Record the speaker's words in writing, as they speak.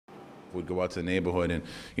We'd go out to the neighborhood,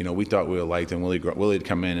 and we thought we were liked, and Willie'd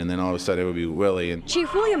come in, and then all of a sudden it would be Willie. And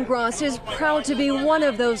Chief William Gross is proud to be one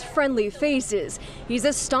of those friendly faces. He's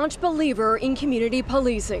a staunch believer in community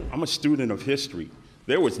policing. I'm a student of history.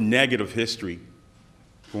 There was negative history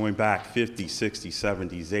going back 50s, 60s,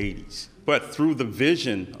 70s, 80s. But through the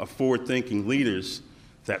vision of forward-thinking leaders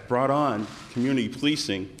that brought on community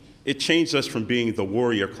policing, it changed us from being the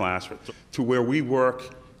warrior class to where we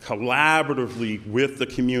work collaboratively with the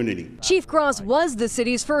community. Chief Gross was the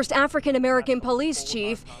city's first African-American police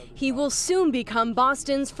chief. He will soon become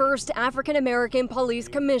Boston's first African-American police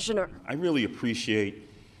commissioner. I really appreciate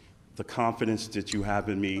the confidence that you have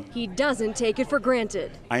in me. He doesn't take it for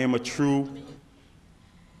granted. I am a true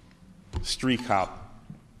street cop.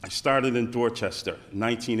 I started in Dorchester,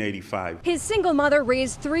 1985. His single mother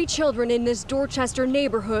raised 3 children in this Dorchester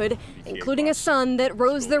neighborhood, including a son that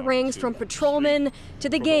rose the ranks from patrolman to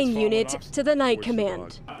the gang unit to the night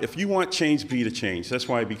command. If you want change, be the change. That's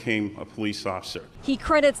why I became a police officer. He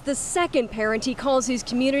credits the second parent he calls his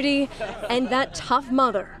community and that tough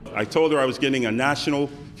mother. I told her I was getting a National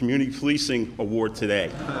Community Policing Award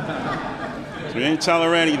today. We didn't tell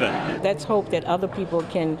her anything. Let's hope that other people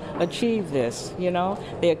can achieve this,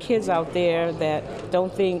 There are kids out there that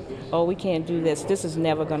don't think, oh, we can't do this. This is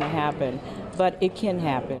never going to happen. But it can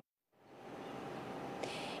happen.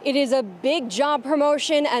 It is a big job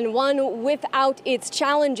promotion and one without its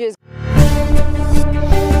challenges.